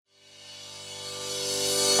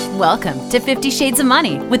Welcome to 50 Shades of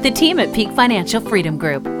Money with the team at Peak Financial Freedom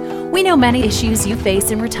Group. We know many issues you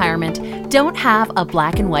face in retirement don't have a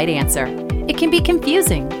black and white answer. It can be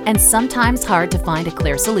confusing and sometimes hard to find a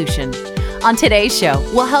clear solution. On today's show,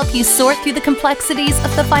 we'll help you sort through the complexities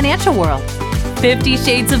of the financial world. 50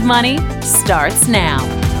 Shades of Money starts now.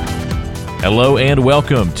 Hello and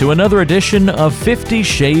welcome to another edition of 50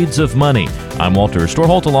 Shades of Money. I'm Walter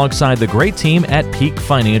Storholt alongside the great team at Peak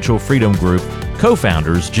Financial Freedom Group,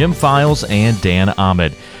 co-founders Jim Files and Dan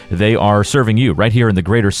Ahmed. They are serving you right here in the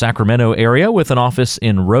greater Sacramento area with an office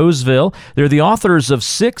in Roseville. They're the authors of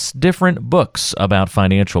 6 different books about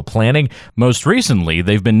financial planning. Most recently,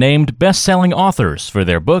 they've been named best-selling authors for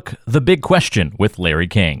their book, The Big Question with Larry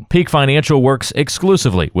King. Peak Financial works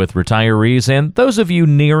exclusively with retirees and those of you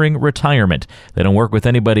nearing retirement. They don't work with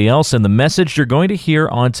anybody else, and the message you're going to hear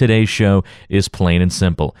on today's show is plain and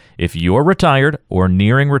simple. If you're retired or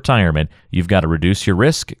nearing retirement, you've got to reduce your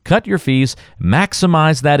risk, cut your fees,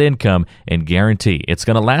 maximize that income, and guarantee it's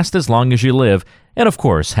going to last as long as you live, and of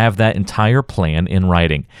course, have that entire plan in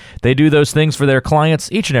writing. They do those things for their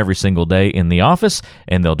clients each and every single day in the office,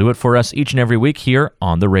 and they'll do it for us each and every week here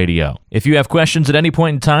on the radio. If you have questions at any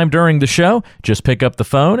point in time during the show, just pick up the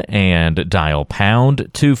phone and dial pound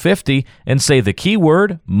 250 and say the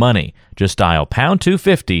keyword money. Just dial pound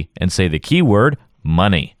 250 and say the keyword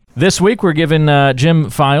money. This week, we're giving Jim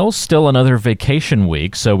Files still another vacation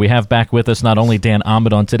week, so we have back with us not only Dan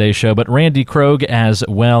Ahmed on today's show, but Randy Krogh as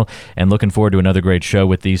well, and looking forward to another great show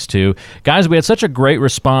with these two. Guys, we had such a great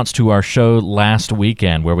response to our show last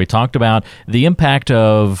weekend where we talked about the impact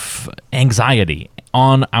of anxiety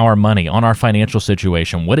on our money, on our financial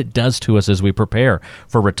situation, what it does to us as we prepare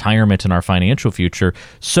for retirement and our financial future.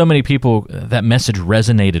 So many people, that message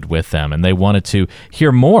resonated with them, and they wanted to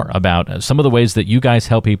hear more about some of the ways that you guys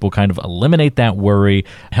help people kind of eliminate that worry,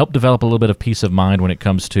 help develop a little bit of peace of mind when it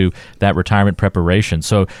comes to that retirement preparation.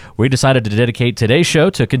 So we decided to dedicate today's show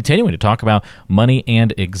to continuing to talk about money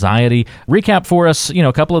and anxiety. Recap for us,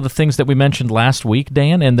 a couple of the things that we mentioned last week,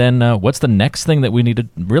 Dan, and then what's the next thing that we need to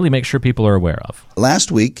really make sure people are aware of?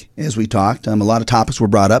 Last week, as we talked, a lot of topics were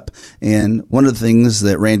brought up, and one of the things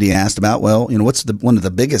that Randy asked about, what's one of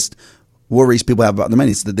the biggest worries people have about their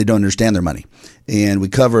money is that they don't understand their money. And we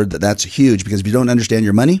covered that that's huge, because if you don't understand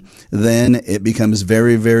your money, then it becomes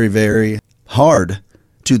very, very, very hard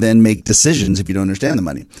to then make decisions if you don't understand the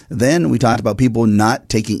money. Then we talked about people not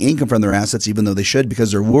taking income from their assets even though they should,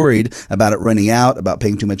 because they're worried about it running out, about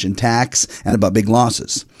paying too much in tax, and about big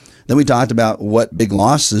losses. Then we talked about what big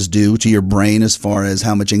losses do to your brain as far as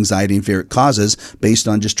how much anxiety and fear it causes based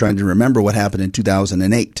on just trying to remember what happened in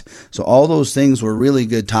 2008. So all those things were really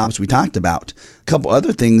good topics we talked about. A couple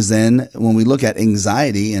other things then, when we look at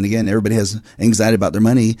anxiety, and again, everybody has anxiety about their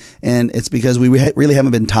money, and it's because we really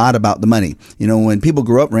haven't been taught about the money. When people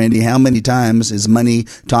grow up, Randy, how many times is money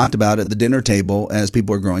talked about at the dinner table as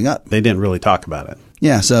people are growing up? They didn't really talk about it.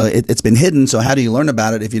 Yeah, so it's been hidden, so how do you learn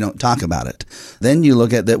about it if you don't talk about it? Then you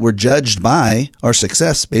look at that we're judged by our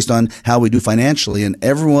success based on how we do financially, and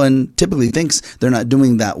everyone typically thinks they're not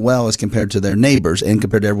doing that well as compared to their neighbors and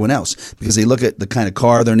compared to everyone else, because they look at the kind of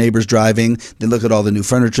car their neighbor's driving, they look at all the new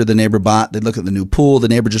furniture the neighbor bought, they look at the new pool the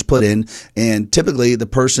neighbor just put in, and typically the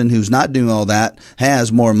person who's not doing all that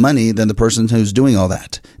has more money than the person who's doing all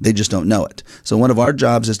that. They just don't know it. So one of our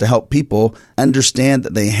jobs is to help people understand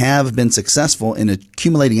that they have been successful in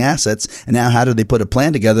accumulating assets, and now how do they put a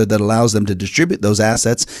plan together that allows them to distribute those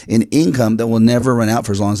assets in income that will never run out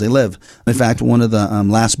for as long as they live. In fact, one of the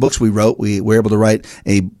last books we wrote, we were able to write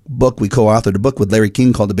a book, we co-authored a book with Larry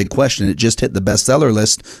King called The Big Question. It just hit the bestseller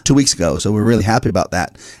list 2 weeks ago, so we're really happy about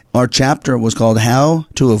that. Our chapter was called How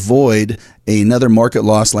to Avoid Another Market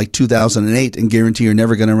Loss Like 2008 and Guarantee You're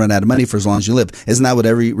Never Going to Run Out of Money for as long as you live. Isn't that what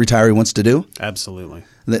every retiree wants to do? Absolutely.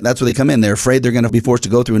 That's where they come in. They're afraid they're going to be forced to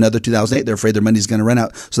go through another 2008. They're afraid their money's going to run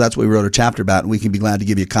out. So that's what we wrote a chapter about, and we can be glad to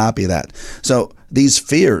give you a copy of that. So these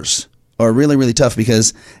fears are really, really tough,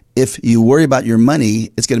 because if you worry about your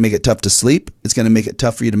money, it's going to make it tough to sleep. It's going to make it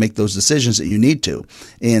tough for you to make those decisions that you need to.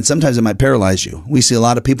 And sometimes it might paralyze you. We see a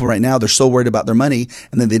lot of people right now, they're so worried about their money,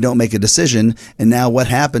 and then they don't make a decision. And now what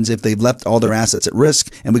happens if they've left all their assets at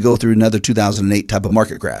risk and we go through another 2008 type of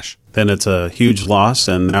market crash? Then it's a huge loss,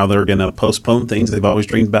 and now they're going to postpone things they've always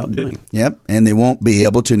dreamed about doing. Yep, and they won't be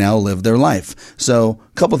able to now live their life. So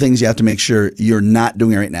a couple things you have to make sure you're not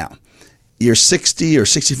doing right now. You're 60 or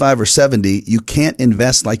 65 or 70, you can't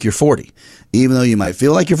invest like you're 40. Even though you might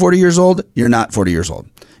feel like you're 40 years old, you're not 40 years old.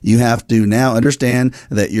 You have to now understand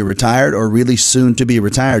that you're retired or really soon to be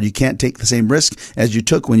retired. You can't take the same risk as you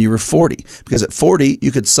took when you were 40, because at 40,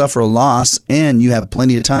 you could suffer a loss and you have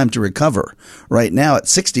plenty of time to recover. Right now, at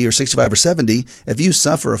 60 or 65 or 70, if you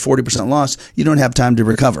suffer a 40% loss, you don't have time to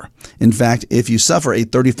recover. In fact, if you suffer a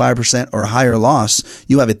 35% or higher loss,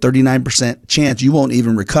 you have a 39% chance you won't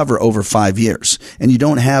even recover over 5 years. And you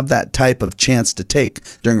don't have that type of chance to take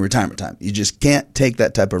during retirement time. You just can't take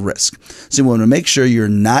that type of risk. So you want to make sure you're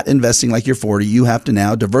not investing like you're 40. You have to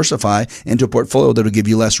now diversify into a portfolio that will give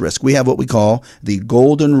you less risk. We have what we call the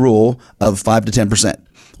golden rule of 5 to 10%.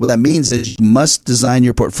 What that means is you must design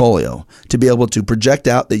your portfolio to be able to project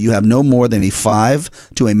out that you have no more than a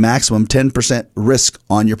 5 to a maximum 10% risk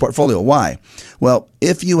on your portfolio. Why? Well,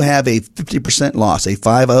 if you have a 50% loss, a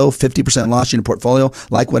 50% loss in your portfolio,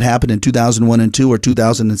 like what happened in 2001 and 2 or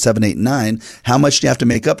 2007, 8, and 9, how much do you have to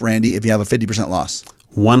make up, Randy, if you have a 50% loss?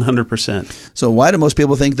 100%. So why do most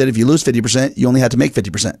people think that if you lose 50%, you only have to make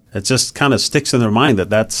 50%? It just kind of sticks in their mind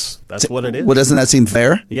that's what it is. Well, doesn't that seem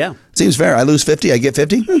fair? Yeah. It seems fair. I lose 50, I get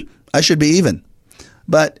 50. I should be even.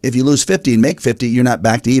 But if you lose 50 and make 50, you're not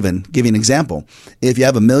back to even. Give you an example. If you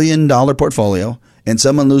have $1 million portfolio and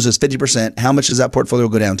someone loses 50%, how much does that portfolio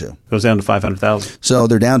go down to? Goes down to 500,000. So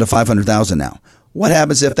they're down to 500,000 now. What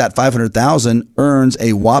happens if that 500,000 earns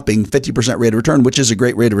a whopping 50% rate of return, which is a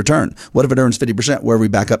great rate of return? What if it earns 50%? Where are we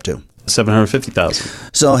back up to?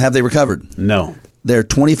 750,000. So have they recovered? No. They're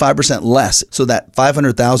 25% less. So that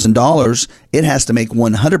 $500,000, it has to make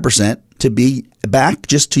 100% to be back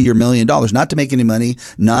just to your $1 million, not to make any money,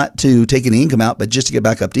 not to take any income out, but just to get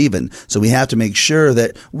back up to even. So we have to make sure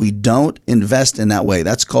that we don't invest in that way.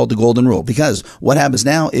 That's called the golden rule. Because what happens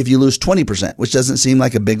now if you lose 20%, which doesn't seem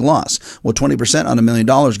like a big loss? Well, 20% on $1 million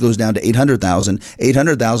goes down to 800,000.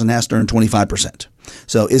 800,000 has to earn 25%.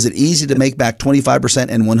 So is it easy to make back 25%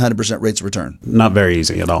 and 100% rates of return? Not very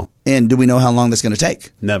easy at all. And do we know how long that's going to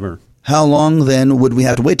take? Never. How long then would we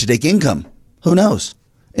have to wait to take income? Who knows?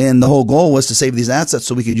 And the whole goal was to save these assets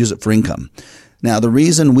so we could use it for income. Now, the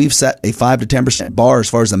reason we've set a 5 to 10% bar as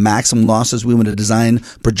far as the maximum losses we want to design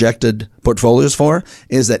projected portfolios for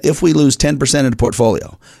is that if we lose 10% of the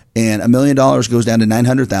portfolio and $1 million goes down to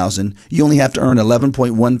 900,000, you only have to earn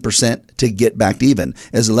 11.1% to get back to even.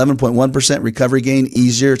 Is 11.1% recovery gain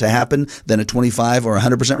easier to happen than a 25 or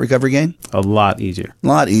 100% recovery gain? A lot easier. A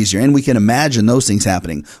lot easier. And we can imagine those things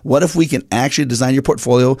happening. What if we can actually design your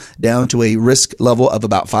portfolio down to a risk level of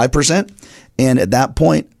about 5%? And at that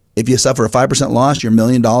point, if you suffer a 5% loss, your $1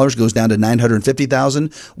 million goes down to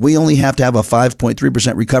 950,000. We only have to have a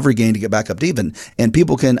 5.3% recovery gain to get back up to even. And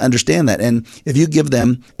people can understand that. And if you give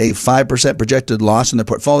them a 5% projected loss in their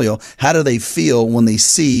portfolio, how do they feel when they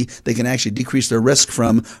see they can actually decrease their risk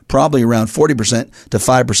from probably around 40% to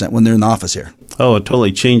 5% when they're in the office here? Oh, it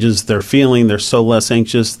totally changes their feeling. They're so less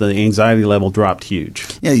anxious. The anxiety level dropped huge.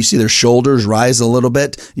 Yeah, you see their shoulders rise a little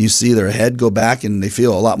bit. You see their head go back and they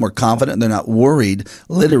feel a lot more confident. They're not worried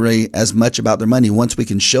literally as much about their money once we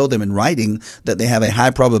can show them in writing that they have a high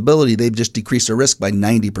probability they've just decreased their risk by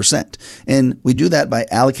 90%. And we do that by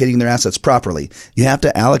allocating their assets properly. You have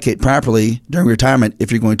to allocate properly during retirement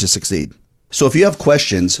if you're going to succeed. So if you have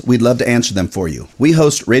questions, we'd love to answer them for you. We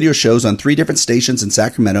host radio shows on 3 different stations in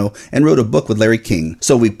Sacramento and wrote a book with Larry King.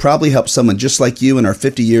 So we probably helped someone just like you in our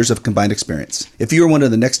 50 years of combined experience. If you are one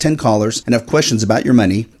of the next 10 callers and have questions about your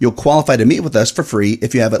money, you'll qualify to meet with us for free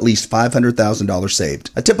if you have at least $500,000 saved.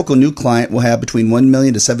 A typical new client will have between $1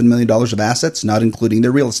 million to $7 million of assets, not including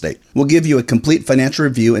their real estate. We'll give you a complete financial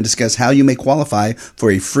review and discuss how you may qualify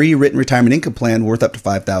for a free written retirement income plan worth up to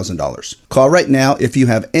 $5,000. Call right now if you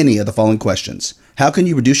have any of the following questions. How can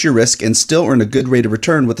you reduce your risk and still earn a good rate of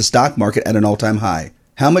return with the stock market at an all-time high?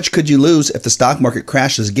 How much could you lose if the stock market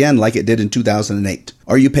crashes again like it did in 2008?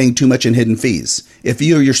 Are you paying too much in hidden fees? If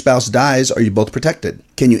you or your spouse dies, are you both protected?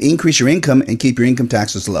 Can you increase your income and keep your income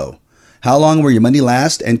taxes low? How long will your money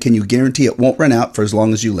last, and can you guarantee it won't run out for as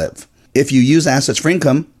long as you live? If you use assets for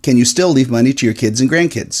income, can you still leave money to your kids and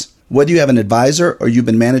grandkids? Whether you have an advisor or you've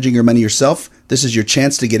been managing your money yourself, this is your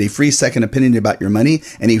chance to get a free second opinion about your money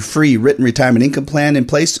and a free written retirement income plan in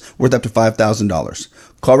place worth up to $5,000.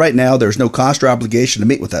 Call right now. There's no cost or obligation to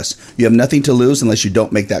meet with us. You have nothing to lose unless you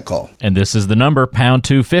don't make that call. And this is the number, pound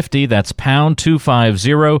 250. That's pound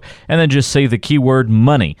 250. And then just say the keyword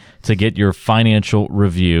money to get your financial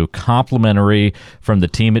review complimentary from the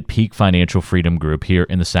team at Peak Financial Freedom Group here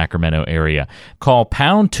in the Sacramento area. Call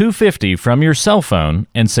pound 250 from your cell phone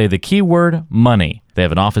and say the keyword money. They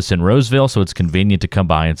have an office in Roseville, so it's convenient to come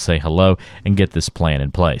by and say hello and get this plan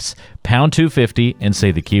in place. Pound 250 and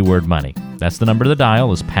say the keyword money. That's the number to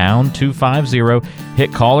dial is pound 250.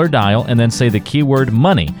 Hit call or dial and then say the keyword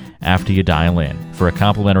money after you dial in. For a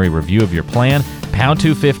complimentary review of your plan, pound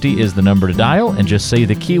 250 is the number to dial and just say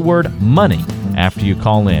the keyword money after you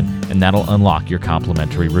call in, and that'll unlock your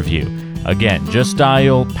complimentary review. Again, just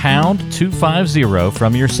dial pound 250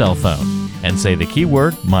 from your cell phone and say the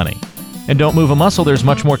keyword money. And don't move a muscle, there's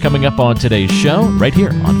much more coming up on today's show right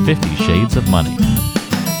here on 50 Shades of Money.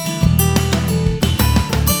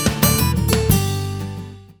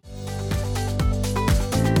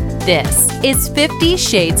 This is 50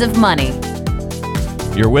 Shades of Money.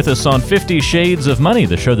 You're with us on 50 Shades of Money,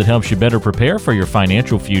 the show that helps you better prepare for your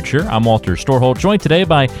financial future. I'm Walter Storholt, joined today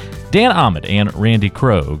by Dan Ahmed and Randy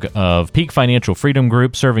Krogh of Peak Financial Freedom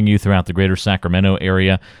Group, serving you throughout the greater Sacramento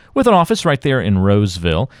area with an office right there in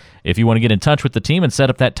Roseville. If you want to get in touch with the team and set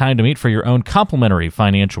up that time to meet for your own complimentary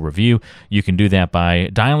financial review, you can do that by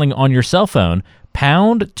dialing on your cell phone,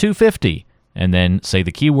 pound 250. And then say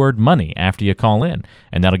the keyword money after you call in,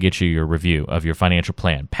 and that'll get you your review of your financial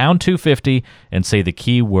plan. Pound 250 and say the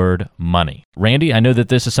keyword money. Randy, I know that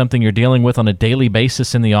this is something you're dealing with on a daily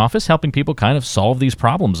basis in the office, helping people kind of solve these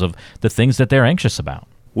problems of the things that they're anxious about.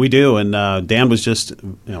 We do, and Dan was just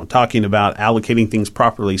talking about allocating things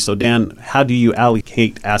properly. So Dan, how do you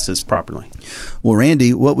allocate assets properly? Well,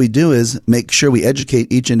 Randy, what we do is make sure we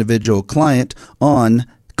educate each individual client on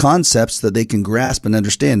concepts that they can grasp and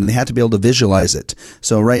understand, and they have to be able to visualize it.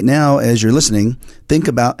 So right now, as you're listening, think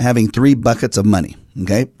about having 3 buckets of money.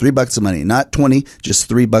 Okay, 3 buckets of money, not 20, just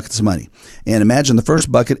 3 buckets of money. And imagine the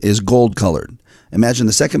first bucket is gold colored. Imagine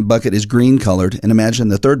the second bucket is green colored, and imagine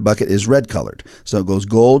the third bucket is red colored. So it goes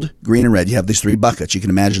gold, green, and red. You have these 3 buckets. You can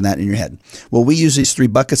imagine that in your head. Well, we use these 3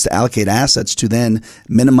 buckets to allocate assets to then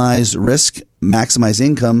minimize risk, maximize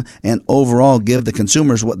income, and overall give the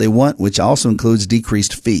consumers what they want, which also includes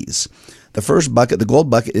decreased fees. The first bucket, the gold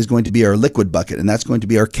bucket, is going to be our liquid bucket, and that's going to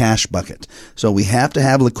be our cash bucket. So we have to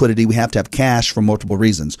have liquidity. We have to have cash for multiple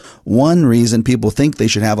reasons. One reason people think they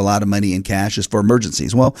should have a lot of money in cash is for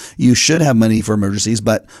emergencies. Well, you should have money for emergencies,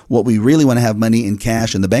 but what we really want to have money in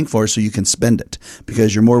cash in the bank for is so you can spend it,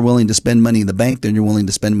 because you're more willing to spend money in the bank than you're willing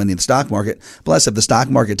to spend money in the stock market. Plus, if the stock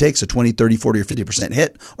market takes a 20, 30, 40, or 50%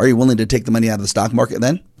 hit, are you willing to take the money out of the stock market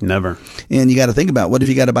then? Never. And you got to think about, what if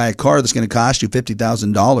you got to buy a car that's going to cost you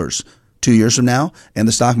 $50,000 2 years from now, and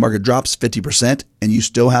the stock market drops 50%, and you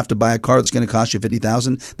still have to buy a car that's going to cost you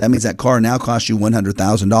 $50,000? That means that car now costs you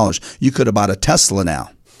 $100,000. You could have bought a Tesla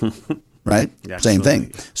now. Right? Same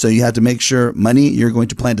thing. So you have to make sure money you're going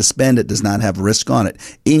to plan to spend, it does not have risk on it.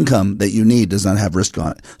 Income that you need does not have risk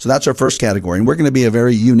on it. So that's our first category. And we're going to be a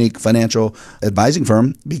very unique financial advising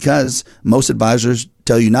firm, because most advisors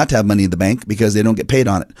tell you not to have money in the bank because they don't get paid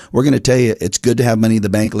on it. We're going to tell you it's good to have money in the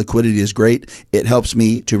bank. Liquidity is great. It helps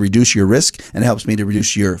me to reduce your risk, and it helps me to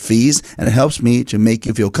reduce your fees, and it helps me to make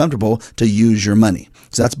you feel comfortable to use your money.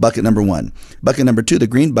 So that's bucket number 1. Bucket number 2, the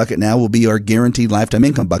green bucket now, will be our guaranteed lifetime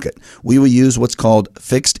income bucket. We will use what's called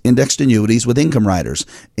fixed indexed annuities with income riders.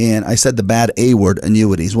 And I said the bad A word,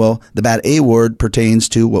 annuities. Well, the bad A word pertains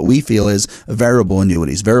to what we feel is variable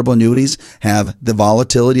annuities. Variable annuities have the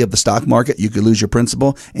volatility of the stock market. You could lose your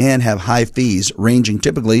principal, and have high fees, ranging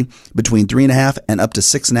typically between 3.5% and up to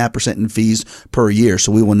 6.5% in fees per year.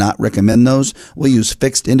 So we will not recommend those. We'll use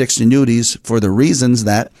fixed indexed annuities for the reasons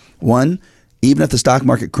that, 1, even if the stock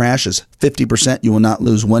market crashes 50%, you will not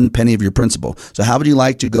lose 1 penny of your principal. So how would you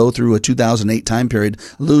like to go through a 2008 time period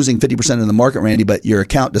losing 50% of the market, Randy, but your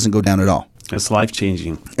account doesn't go down at all? It's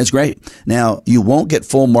life-changing. It's great. Now, you won't get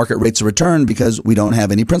full market rates of return because we don't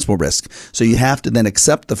have any principal risk. So you have to then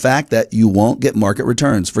accept the fact that you won't get market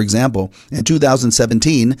returns. For example, in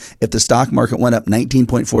 2017, if the stock market went up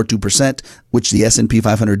 19.42%, which the S&P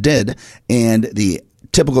 500 did, and the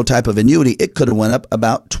typical type of annuity, it could have went up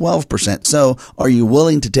about 12%. So are you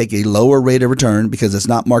willing to take a lower rate of return because it's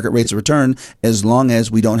not market rates of return, as long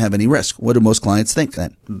as we don't have any risk? What do most clients think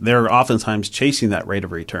then? They're oftentimes chasing that rate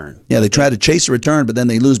of return. Yeah, they try to chase a return, but then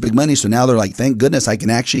they lose big money. So now they're like, thank goodness I can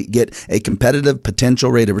actually get a competitive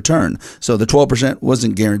potential rate of return. So the 12%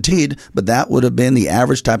 wasn't guaranteed, but that would have been the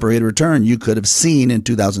average type of rate of return you could have seen in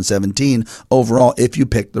 2017 overall if you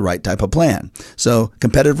picked the right type of plan. So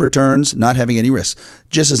competitive returns, not having any risk.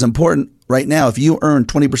 Just as important, Right now, if you earn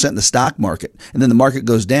 20% in the stock market and then the market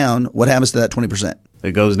goes down, what happens to that 20%?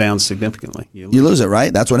 It goes down significantly. You lose it,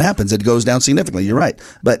 right? That's what happens. It goes down significantly. You're right.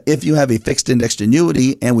 But if you have a fixed indexed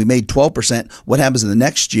annuity and we made 12%, what happens in the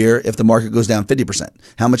next year if the market goes down 50%?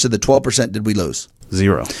 How much of the 12% did we lose?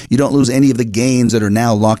 0. You don't lose any of the gains that are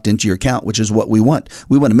now locked into your account, which is what we want.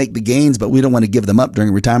 We want to make the gains, but we don't want to give them up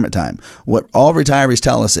during retirement time. What all retirees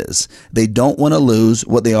tell us is they don't want to lose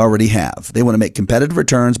what they already have. They want to make competitive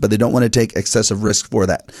returns, but they don't want to take excessive risk for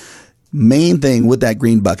that. Main thing with that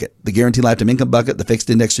green bucket, the guaranteed lifetime income bucket, the fixed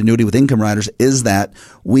indexed annuity with income riders, is that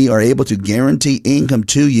we are able to guarantee income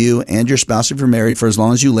to you and your spouse if you're married for as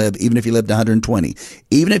long as you live, even if you lived 120.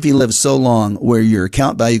 Even if you live so long where your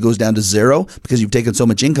account value goes down to 0 because you've taken so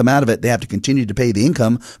much income out of it, they have to continue to pay the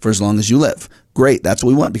income for as long as you live. Great. That's what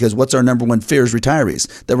we want, because what's our number one fear as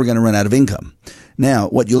retirees? That we're going to run out of income. Now,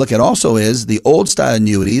 what you look at also is the old style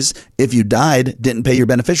annuities, if you died, didn't pay your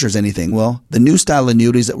beneficiaries anything. Well, the new style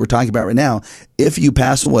annuities that we're talking about right now, if you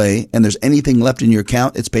pass away and there's anything left in your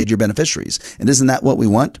account, it's paid your beneficiaries. And isn't that what we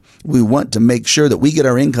want? We want to make sure that we get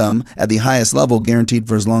our income at the highest level guaranteed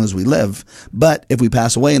for as long as we live. But if we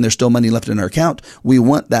pass away and there's still money left in our account, we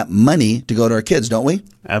want that money to go to our kids, don't we?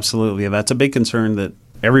 Absolutely. That's a big concern that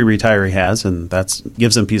every retiree has, and that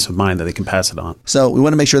gives them peace of mind that they can pass it on. So we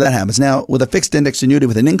want to make sure that happens. Now, with a fixed index annuity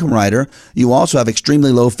with an income rider, you also have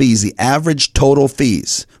extremely low fees. The average total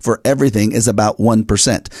fees for everything is about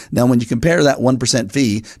 1%. Now, when you compare that 1%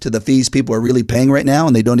 fee to the fees people are really paying right now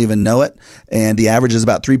and they don't even know it, and the average is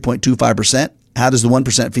about 3.25%, how does the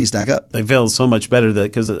 1% fee stack up? They feel so much better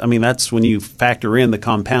because, that's when you factor in the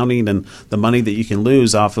compounding and the money that you can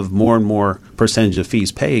lose off of more and more percentage of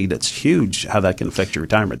fees paid. It's huge how that can affect your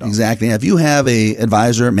retirement dollars. Exactly. Now, if you have an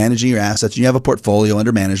advisor managing your assets, you have a portfolio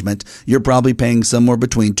under management, you're probably paying somewhere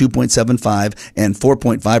between 2.75 and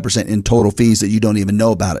 4.5% in total fees that you don't even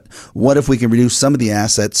know about it. What if we can reduce some of the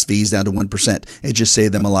assets fees down to 1%? It just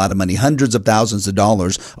save them a lot of money, hundreds of thousands of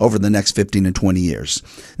dollars over the next 15 and 20 years.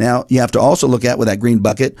 Now, you have to also look at with that green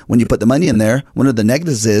bucket, when you put the money in there, one of the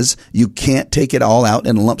negatives is you can't take it all out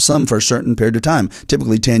in a lump sum for a certain period of time,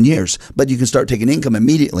 typically 10 years, but you can start taking income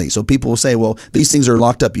immediately. So people will say, well, these things are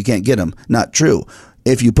locked up, you can't get them. Not true.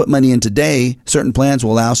 If you put money in today, certain plans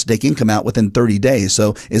will allow us to take income out within 30 days.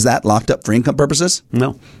 So is that locked up for income purposes?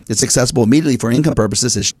 No. It's accessible immediately for income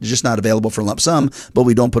purposes. It's just not available for lump sum, but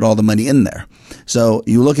we don't put all the money in there. So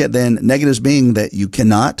you look at then negatives being that you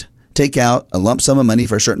cannot take out a lump sum of money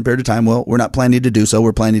for a certain period of time. Well, we're not planning to do so.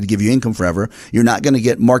 We're planning to give you income forever. You're not going to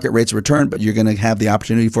get market rates of return, but you're going to have the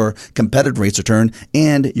opportunity for competitive rates of return,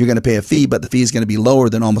 and you're going to pay a fee, but the fee is going to be lower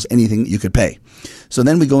than almost anything that you could pay. So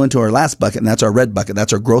then we go into our last bucket, and that's our red bucket.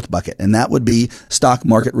 That's our growth bucket, and that would be stock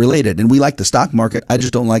market related. And we like the stock market. I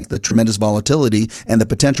just don't like the tremendous volatility and the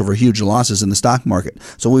potential for huge losses in the stock market.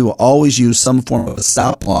 So we will always use some form of a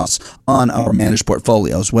stop loss on our managed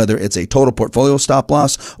portfolios, whether it's a total portfolio stop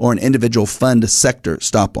loss or an individual fund sector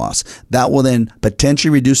stop loss. That will then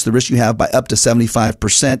potentially reduce the risk you have by up to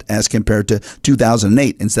 75% as compared to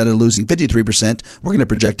 2008. Instead of losing 53%, we're going to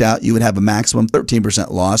project out you would have a maximum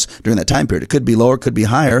 13% loss during that time period. It could be lower, could be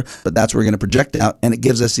higher, but that's what we're going to project out, and it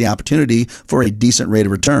gives us the opportunity for a decent rate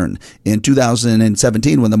of return. In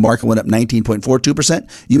 2017, when the market went up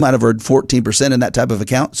 19.42%, you might have earned 14% in that type of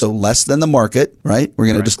account, so less than the market, right? We're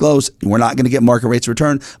going to disclose we're not going to get market rates of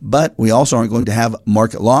return, but we also aren't going to have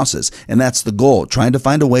market losses, and that's the goal, trying to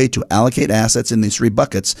find a way to allocate assets in these three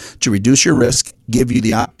buckets to reduce your risk, give you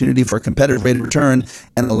the opportunity for a competitive rate of return,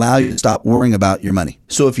 and allow you to stop worrying about your money.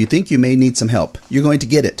 So if you think you may need some help, you're going to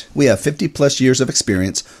get it. We have 50 plus years of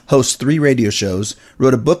experience, host 3 radio shows,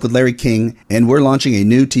 wrote a book with Larry King, and we're launching a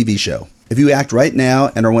new TV show. If you act right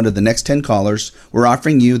now and are one of the next 10 callers, we're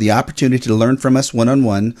offering you the opportunity to learn from us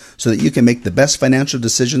one-on-one so that you can make the best financial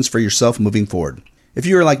decisions for yourself moving forward. If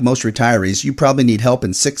you are like most retirees, you probably need help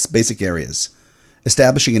in 6 basic areas.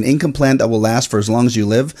 Establishing an income plan that will last for as long as you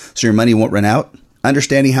live so your money won't run out.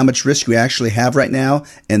 Understanding how much risk you actually have right now,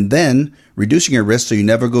 and then reducing your risk so you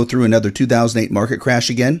never go through another 2008 market crash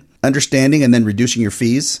again. Understanding and then reducing your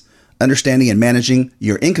fees. Understanding and managing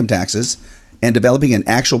your income taxes. And developing an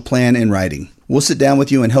actual plan in writing. We'll sit down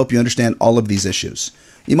with you and help you understand all of these issues.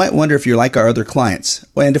 You might wonder if you're like our other clients,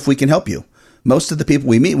 and if we can help you. Most of the people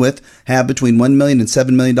we meet with have between $1 million and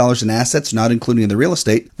 $7 million in assets, not including the real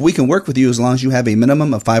estate. We can work with you as long as you have a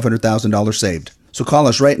minimum of $500,000 saved. So call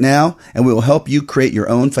us right now, and we will help you create your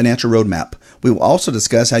own financial roadmap. We will also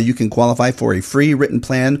discuss how you can qualify for a free written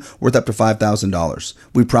plan worth up to $5,000.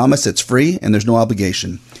 We promise it's free and there's no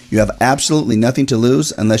obligation. You have absolutely nothing to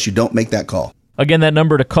lose unless you don't make that call. Again, that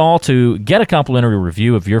number to call to get a complimentary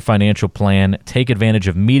review of your financial plan, take advantage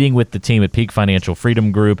of meeting with the team at Peak Financial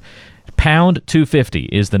Freedom Group, Pound 250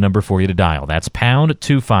 is the number for you to dial. That's pound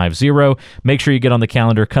 250. Make sure you get on the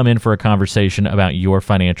calendar. Come in for a conversation about your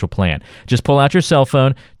financial plan. Just pull out your cell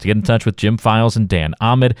phone to get in touch with Jim Files and Dan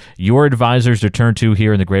Ahmed, your advisors to turn to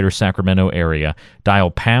here in the greater Sacramento area.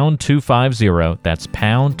 Dial pound 250. That's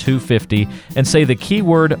pound 250 and say the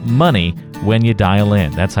keyword money when you dial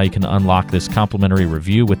in. That's how you can unlock this complimentary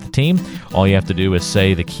review with the team. All you have to do is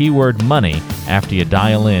say the keyword money after you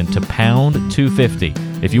dial in to pound 250.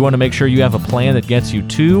 If you want to make sure you have a plan that gets you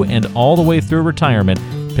to and all the way through retirement,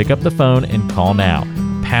 pick up the phone and call now.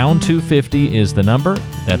 Pound 250 is the number.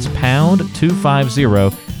 That's pound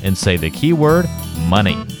 250 and say the keyword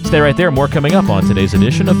money. Stay right there. More coming up on today's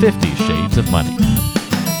edition of 50 Shades of Money.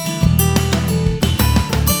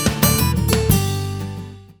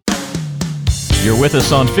 You're with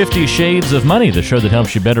us on 50 Shades of Money, the show that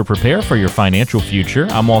helps you better prepare for your financial future.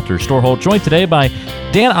 I'm Walter Storholt, joined today by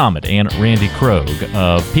Dan Ahmed and Randy Krogh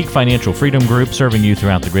of Peak Financial Freedom Group, serving you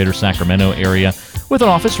throughout the greater Sacramento area with an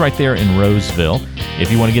office right there in Roseville.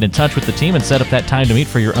 If you want to get in touch with the team and set up that time to meet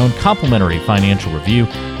for your own complimentary financial review,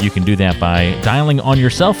 you can do that by dialing on your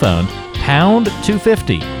cell phone, pound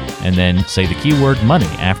 250. And then say the keyword money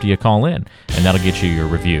after you call in, and that'll get you your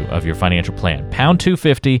review of your financial plan. Pound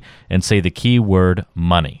 250 and say the keyword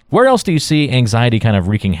money. Where else do you see anxiety kind of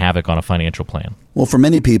wreaking havoc on a financial plan? Well, for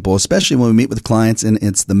many people, especially when we meet with clients and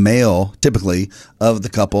it's the male, typically, of the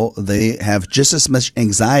couple, they have just as much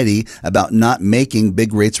anxiety about not making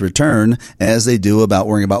big rates of return as they do about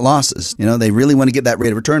worrying about losses. You know, they really want to get that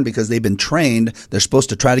rate of return because they've been trained. They're supposed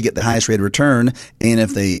to try to get the highest rate of return. And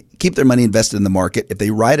if they keep their money invested in the market, if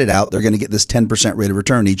they ride it out, they're going to get this 10% rate of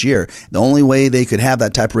return each year. The only way they could have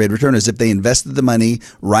that type of rate of return is if they invested the money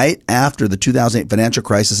right after the 2008 financial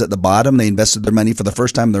crisis at the bottom. They invested their money for the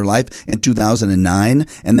first time in their life in 2009,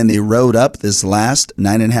 and then they rode up this last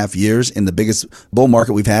 9.5 years in the biggest bull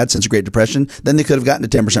market we've had since the Great Depression. Then they could have gotten a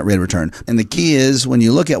 10% rate of return. And the key is when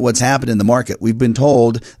you look at what's happened in the market, we've been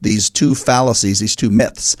told these two fallacies, these two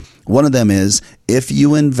myths. One of them is if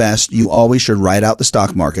you invest, you always should ride out the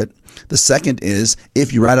stock market. The second is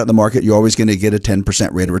if you ride out the market, you're always going to get a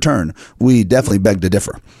 10% rate of return. We definitely beg to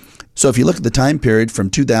differ. So if you look at the time period from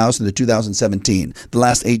 2000 to 2017, the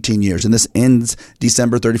last 18 years, and this ends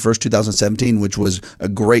December 31st, 2017, which was a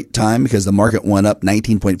great time because the market went up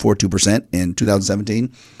 19.42% in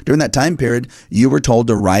 2017. During that time period, you were told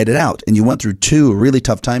to ride it out, and you went through two really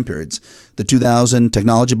tough time periods. The 2000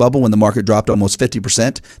 technology bubble when the market dropped almost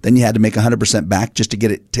 50%. Then you had to make 100% back just to get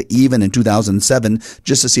it to even in 2007,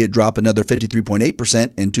 just to see it drop another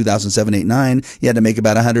 53.8% in 2007, 8, 9. You had to make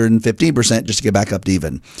about 115% just to get back up to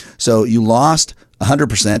even. So you lost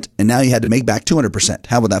 100%, and now you had to make back 200%.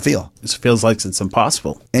 How would that feel? It feels like it's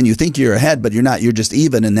impossible. And you think you're ahead, but you're not. You're just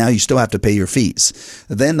even, and now you still have to pay your fees.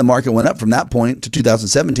 Then the market went up from that point to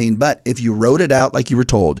 2017, but if you rode it out like you were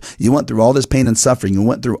told, you went through all this pain and suffering, you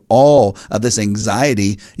went through all of this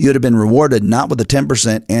anxiety, you would have been rewarded not with a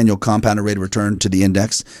 10% annual compounded rate of return to the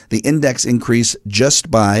index. The index increased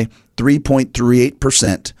just by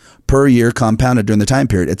 3.38% per year compounded during the time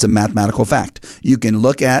period. It's a mathematical fact. You can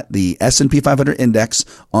look at the S&P 500 index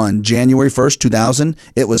on January 1st, 2000.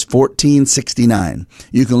 It was 1469.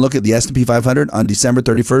 You can look at the S&P 500 on December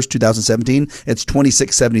 31st, 2017. It's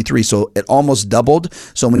 2673. So it almost doubled.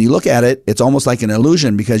 So when you look at it, it's almost like an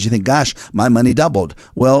illusion because you think, gosh, my money doubled.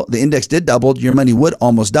 Well, the index did double. Your money would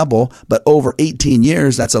almost double. But over 18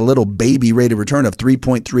 years, that's a little baby rate of return of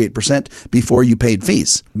 3.38% before you paid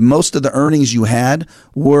fees. Most of the earnings you had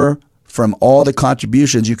were from all the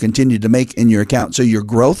contributions you continued to make in your account. So your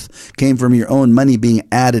growth came from your own money being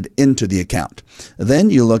added into the account. Then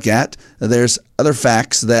you look at, there's other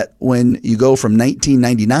facts that when you go from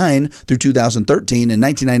 1999 through 2013, and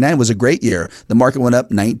 1999 was a great year. The market went up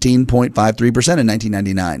 19.53% in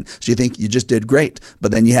 1999. So you think you just did great.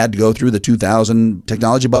 But then you had to go through the 2000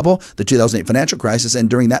 technology bubble, the 2008 financial crisis, and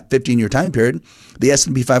during that 15-year time period, the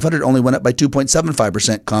S&P 500 only went up by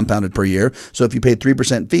 2.75% compounded per year. So if you paid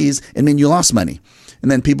 3% fees, it means you lost money. And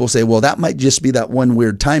then people say, well, that might just be that one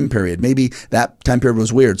weird time period. Maybe that time period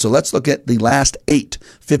was weird. So let's look at the last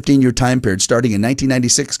 15-year time periods, starting in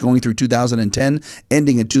 1996, going through 2010,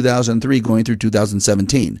 ending in 2003, going through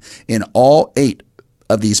 2017. In all 8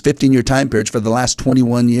 of these 15-year time periods for the last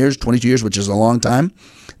 21 years, 22 years, which is a long time,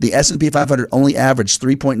 the S&P 500 only averaged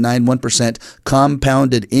 3.91%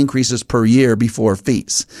 compounded increases per year before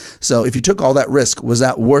fees. So if you took all that risk, was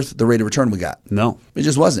that worth the rate of return we got? No. It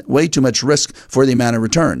just wasn't. Way too much risk for the amount of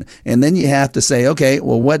return. And then you have to say, okay,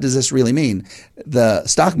 well, what does this really mean? The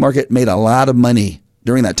stock market made a lot of money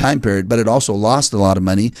during that time period, but it also lost a lot of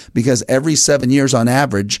money because every 7 years on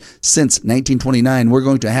average since 1929, we're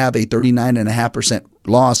going to have a 39.5%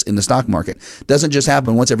 loss in the stock market. It doesn't just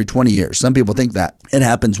happen once every 20 years. Some people think that. It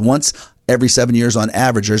happens once every 7 years on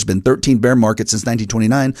average. There's been 13 bear markets since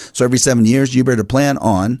 1929. So every 7 years, you better plan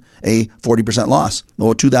on a 40% loss.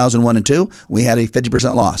 Well, 2001 and 2, we had a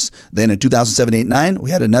 50% loss. Then in 2007, 8, 9,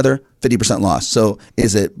 we had another 50% loss. So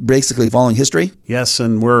is it basically following history? Yes,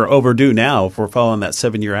 and we're overdue now if we're following that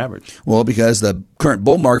 7-year average. Well, because the current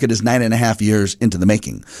bull market is 9.5 years into the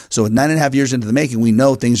making. So with 9.5 years into the making, we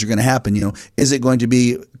know things are going to happen. Is it going to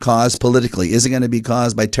be caused politically? Is it going to be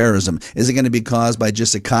caused by terrorism? Is it going to be caused by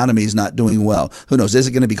just economies not doing well? Who knows? Is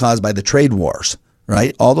it going to be caused by the trade wars?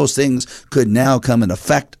 Right? All those things could now come and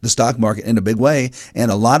affect the stock market in a big way. And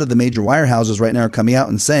a lot of the major wirehouses right now are coming out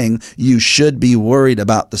and saying you should be worried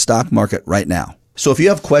about the stock market right now. So if you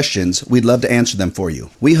have questions, we'd love to answer them for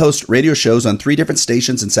you. We host radio shows on 3 different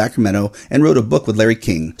stations in Sacramento and wrote a book with Larry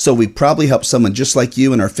King. So we probably helped someone just like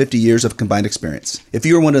you in our 50 years of combined experience. If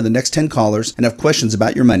you are one of the next 10 callers and have questions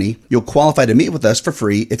about your money, you'll qualify to meet with us for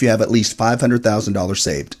free if you have at least $500,000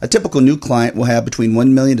 saved. A typical new client will have between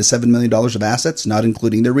 $1 million to $7 million of assets, not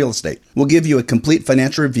including their real estate. We'll give you a complete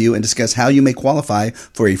financial review and discuss how you may qualify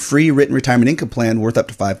for a free written retirement income plan worth up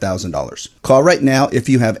to $5,000. Call right now if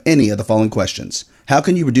you have any of the following questions. How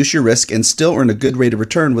can you reduce your risk and still earn a good rate of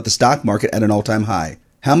return with the stock market at an all-time high?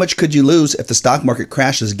 How much could you lose if the stock market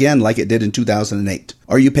crashes again like it did in 2008?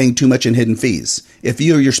 Are you paying too much in hidden fees? If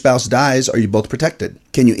you or your spouse dies, are you both protected?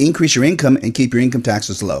 Can you increase your income and keep your income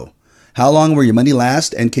taxes low? How long will your money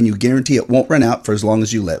last, and can you guarantee it won't run out for as long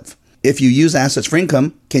as you live? If you use assets for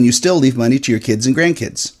income, can you still leave money to your kids and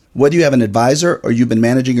grandkids? Whether you have an advisor or you've been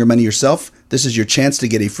managing your money yourself, this is your chance to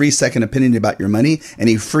get a free second opinion about your money and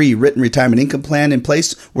a free written retirement income plan in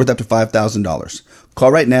place worth up to $5,000.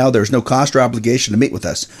 Call right now. There's no cost or obligation to meet with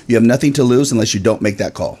us. You have nothing to lose unless you don't make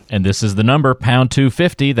that call. And this is the number, pound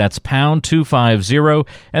 250. That's pound 250.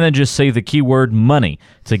 And then just say the keyword money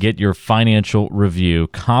to get your financial review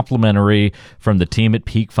complimentary from the team at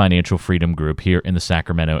Peak Financial Freedom Group here in the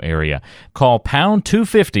Sacramento area. Call pound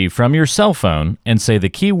 250 from your cell phone and say the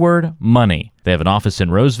keyword money. They have an office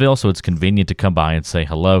in Roseville, so it's convenient to come by and say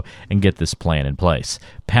hello and get this plan in place.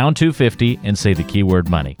 Pound 250 and say the keyword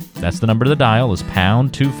money. That's the number to dial is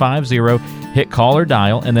pound 250. Hit call or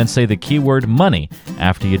dial and then say the keyword money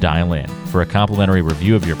after you dial in. For a complimentary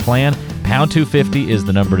review of your plan, pound 250 is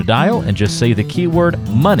the number to dial and just say the keyword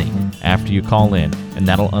money after you call in, and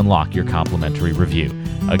that'll unlock your complimentary review.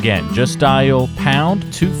 Again, just dial pound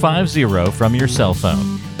 250 from your cell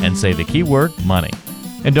phone and say the keyword money.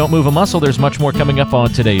 And don't move a muscle. There's much more coming up on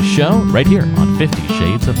today's show right here on 50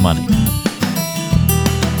 Shades of Money.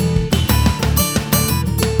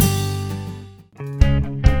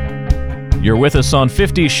 You're with us on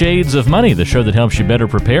 50 Shades of Money, the show that helps you better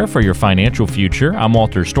prepare for your financial future. I'm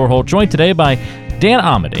Walter Storholt, joined today by Dan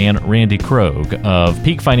Ahmed and Randy Krogh of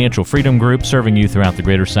Peak Financial Freedom Group, serving you throughout the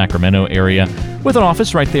greater Sacramento area with an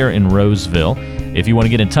office right there in Roseville. If you want to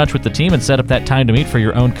get in touch with the team and set up that time to meet for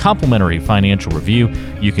your own complimentary financial review,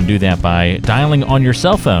 you can do that by dialing on your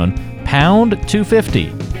cell phone pound 250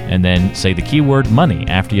 and then say the keyword money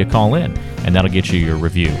after you call in, and that'll get you your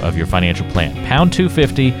review of your financial plan. Pound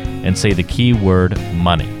 250 and say the keyword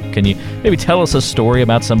money. Can you maybe tell us a story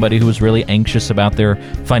about somebody who was really anxious about their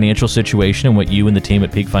financial situation and what you and the team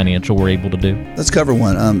at Peak Financial were able to do? Let's cover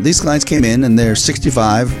one. These clients came in and they're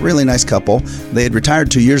 65, really nice couple. They had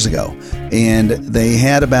retired 2 years ago, and they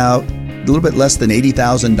had about a little bit less than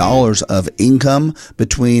 $80,000 of income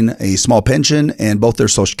between a small pension and both their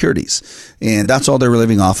Social Securities. And that's all they were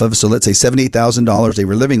living off of. So let's say $78,000 they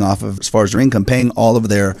were living off of as far as their income, paying all of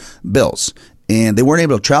their bills. And they weren't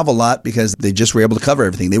able to travel a lot because they just were able to cover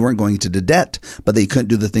everything. They weren't going into debt, but they couldn't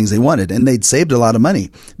do the things they wanted. And they'd saved a lot of money.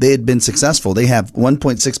 They had been successful. They have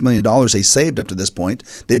 $1.6 million they saved up to this point.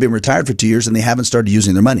 They've been retired for 2 years and they haven't started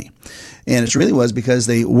using their money. And it really was because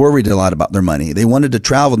they worried a lot about their money. They wanted to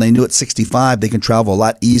travel, and they knew at 65 they can travel a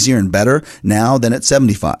lot easier and better now than at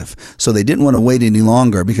 75. So they didn't want to wait any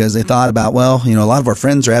longer because they thought about, well, a lot of our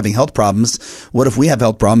friends are having health problems. What if we have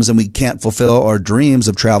health problems and we can't fulfill our dreams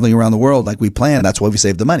of traveling around the world like we planned? That's why we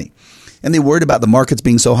saved the money. And they worried about the markets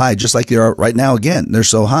being so high, just like they are right now. Again, they're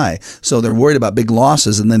so high. So they're worried about big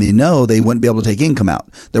losses, and then they know they wouldn't be able to take income out.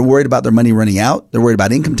 They're worried about their money running out. They're worried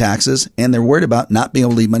about income taxes, and they're worried about not being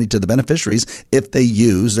able to leave money to the beneficiaries if they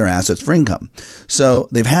use their assets for income. So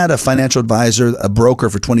they've had a financial advisor, a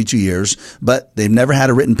broker for 22 years, but they've never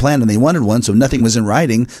had a written plan, and they wanted one, so nothing was in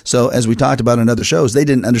writing. So as we talked about in other shows, they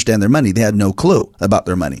didn't understand their money. They had no clue about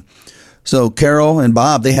their money. So Carol and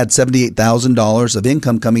Bob, they had $78,000 of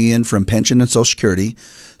income coming in from pension and Social Security.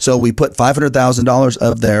 So we put $500,000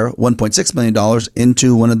 of their $1.6 million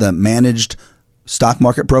into one of the managed stock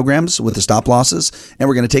market programs with the stop losses, and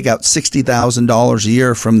we're going to take out $60,000 a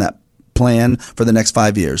year from that plan for the next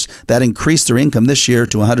 5 years. That increased their income this year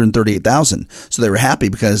to $138,000. So they were happy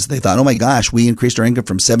because they thought, oh my gosh, we increased our income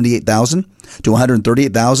from $78,000 to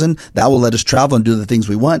 $138,000. That will let us travel and do the things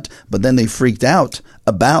we want. But then they freaked out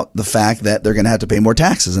about the fact that they're going to have to pay more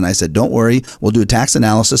taxes. And I said, don't worry, we'll do a tax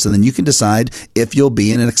analysis and then you can decide if you'll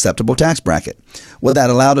be in an acceptable tax bracket. What that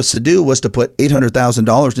allowed us to do was to put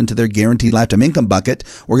 $800,000 into their guaranteed lifetime income bucket.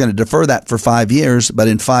 We're going to defer that for 5 years, but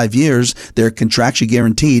in 5 years, they're contractually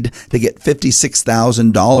guaranteed to get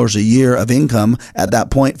 $56,000 a year of income at that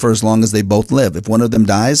point for as long as they both live. If one of them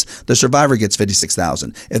dies, the survivor gets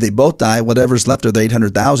 $56,000. If they both die, whatever's left of the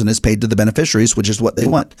 $800,000 is paid to the beneficiaries, which is what they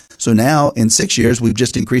want. So now in 6 years, we've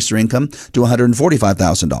just increased their income to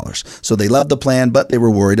 $145,000. So they loved the plan, but they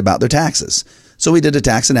were worried about their taxes. So we did a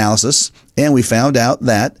tax analysis and we found out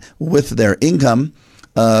that with their income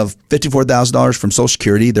of $54,000 from Social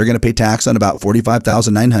Security, they're going to pay tax on about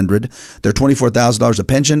 $45,900. Their $24,000 of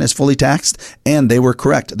pension is fully taxed, and they were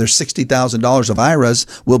correct. Their $60,000 of IRAs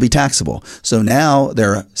will be taxable. So now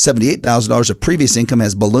their $78,000 of previous income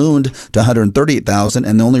has ballooned to $138,000,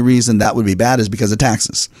 and the only reason that would be bad is because of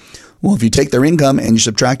taxes. Well, if you take their income and you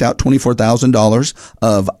subtract out $24,000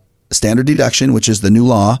 of standard deduction, which is the new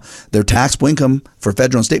law, their taxable income for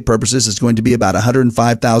federal and state purposes is going to be about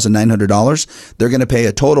 $105,900. They're going to pay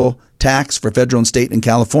a total tax for federal and state in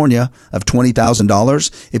California of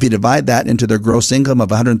 $20,000. If you divide that into their gross income of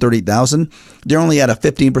 $138,000, they're only at a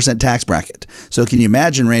 15% tax bracket. So can you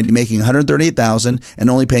imagine, Randy, making $138,000 and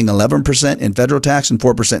only paying 11% in federal tax and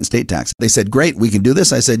 4% in state tax? They said, great, we can do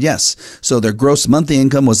this. I said, yes. So their gross monthly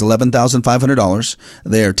income was $11,500.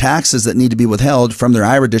 Their taxes that need to be withheld from their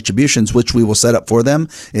IRA distributions, which we will set up for them,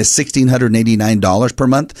 is $1,689 per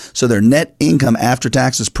month. So their net income after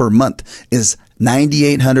taxes per month is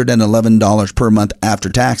 $9,811 per month after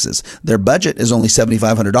taxes. Their budget is only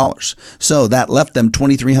 $7,500. So that left them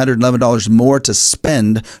 $2,311 more to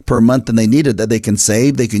spend per month than they needed, that they can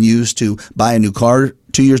save, they can use to buy a new car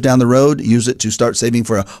 2 years down the road, use it to start saving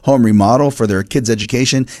for a home remodel, for their kids'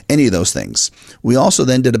 education, any of those things. We also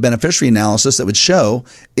then did a beneficiary analysis that would show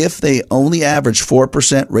if they only average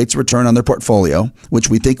 4% rates of return on their portfolio, which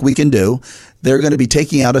we think we can do, they're going to be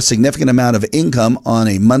taking out a significant amount of income on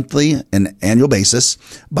a monthly and annual basis.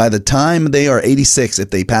 By the time they are 86,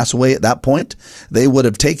 if they pass away at that point, they would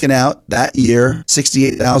have taken out that year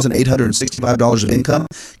 $68,865 of income.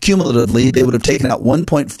 Cumulatively, they would have taken out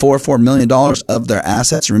 $1.44 million of their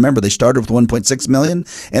assets. Remember, they started with $1.6 million.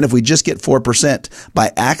 And if we just get 4%,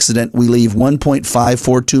 by accident, we leave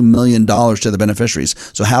 $1.542 million to the beneficiaries.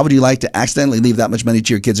 So how would you like to accidentally leave that much money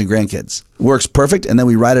to your kids and grandkids? Works perfect. And then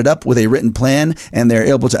we write it up with a written plan, and they're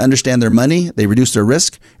able to understand their money. They reduce their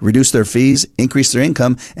risk, reduce their fees, increase their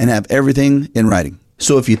income, and have everything in writing.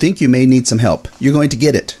 So if you think you may need some help, you're going to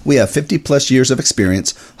get it. We have 50 plus years of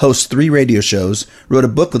experience, host 3 radio shows, wrote a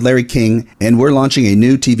book with Larry King, and we're launching a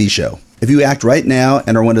new TV show. If you act right now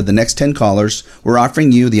and are one of the next 10 callers, we're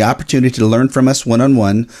offering you the opportunity to learn from us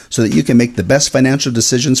one-on-one so that you can make the best financial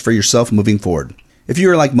decisions for yourself moving forward. If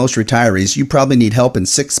you are like most retirees, you probably need help in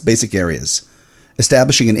 6 basic areas.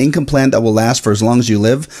 Establishing an income plan that will last for as long as you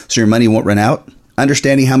live so your money won't run out.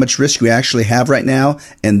 Understanding how much risk you actually have right now,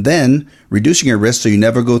 and then reducing your risk so you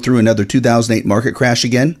never go through another 2008 market crash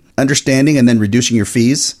again. Understanding and then reducing your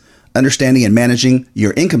fees. Understanding and managing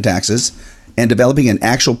your income taxes. And developing an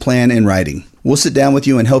actual plan in writing. We'll sit down with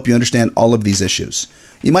you and help you understand all of these issues.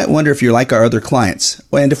 You might wonder if you're like our other clients,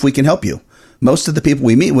 and if we can help you. Most of the people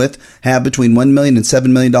we meet with have between $1 million and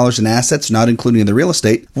 $7 million in assets, not including the real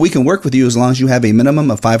estate. We can work with you as long as you have a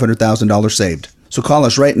minimum of $500,000 saved. So call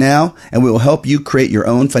us right now and we will help you create your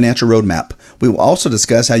own financial roadmap. We will also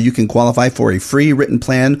discuss how you can qualify for a free written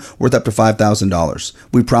plan worth up to $5,000.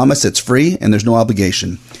 We promise it's free and there's no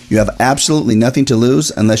obligation. You have absolutely nothing to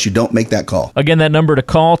lose unless you don't make that call. Again, that number to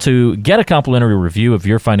call to get a complimentary review of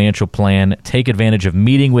your financial plan, take advantage of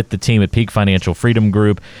meeting with the team at Peak Financial Freedom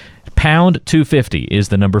Group. Pound 250 is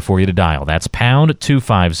the number for you to dial. That's pound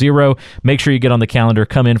 250. Make sure you get on the calendar,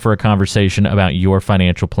 come in for a conversation about your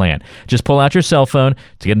financial plan. Just pull out your cell phone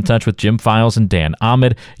to get in touch with Jim Files and Dan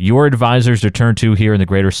Ahmed, your advisors to turn to here in the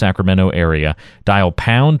greater Sacramento area. Dial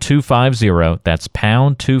pound 250, that's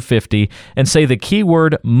pound 250, and say the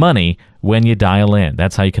keyword money when you dial in.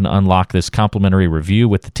 That's how you can unlock this complimentary review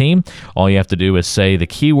with the team. All you have to do is say the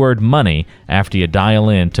keyword money after you dial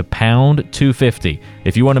in to pound 250.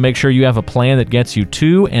 If you want to make sure you have a plan that gets you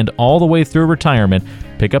to and all the way through retirement,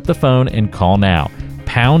 pick up the phone and call now.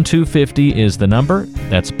 Pound 250 is the number.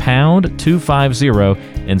 That's pound 250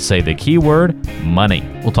 and say the keyword money.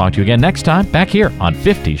 We'll talk to you again next time back here on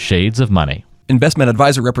 50 Shades of Money. Investment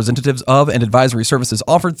advisor representatives of and advisory services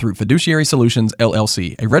offered through Fiduciary Solutions,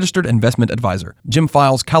 LLC, a registered investment advisor. Jim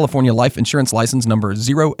Files, California Life Insurance License Number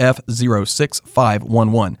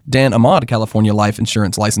 0F06511. Dan Ahmad, California Life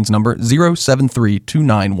Insurance License Number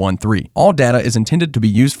 0732913. All data is intended to be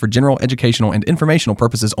used for general educational and informational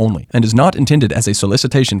purposes only, and is not intended as a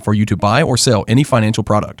solicitation for you to buy or sell any financial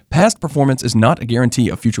product. Past performance is not a guarantee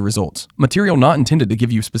of future results. Material not intended to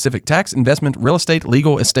give you specific tax, investment, real estate,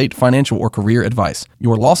 legal, estate, financial, or career advice.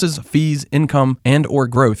 Your losses, fees, income, and or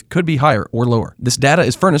growth could be higher or lower. This data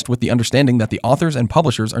is furnished with the understanding that the authors and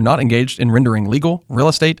publishers are not engaged in rendering legal, real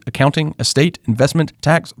estate, accounting, estate, investment,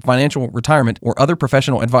 tax, financial, retirement, or other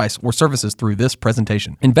professional advice or services through this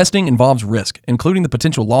presentation. Investing involves risk, including the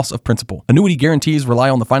potential loss of principal. Annuity guarantees rely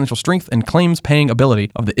on the financial strength and claims paying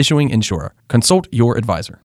ability of the issuing insurer. Consult your advisor.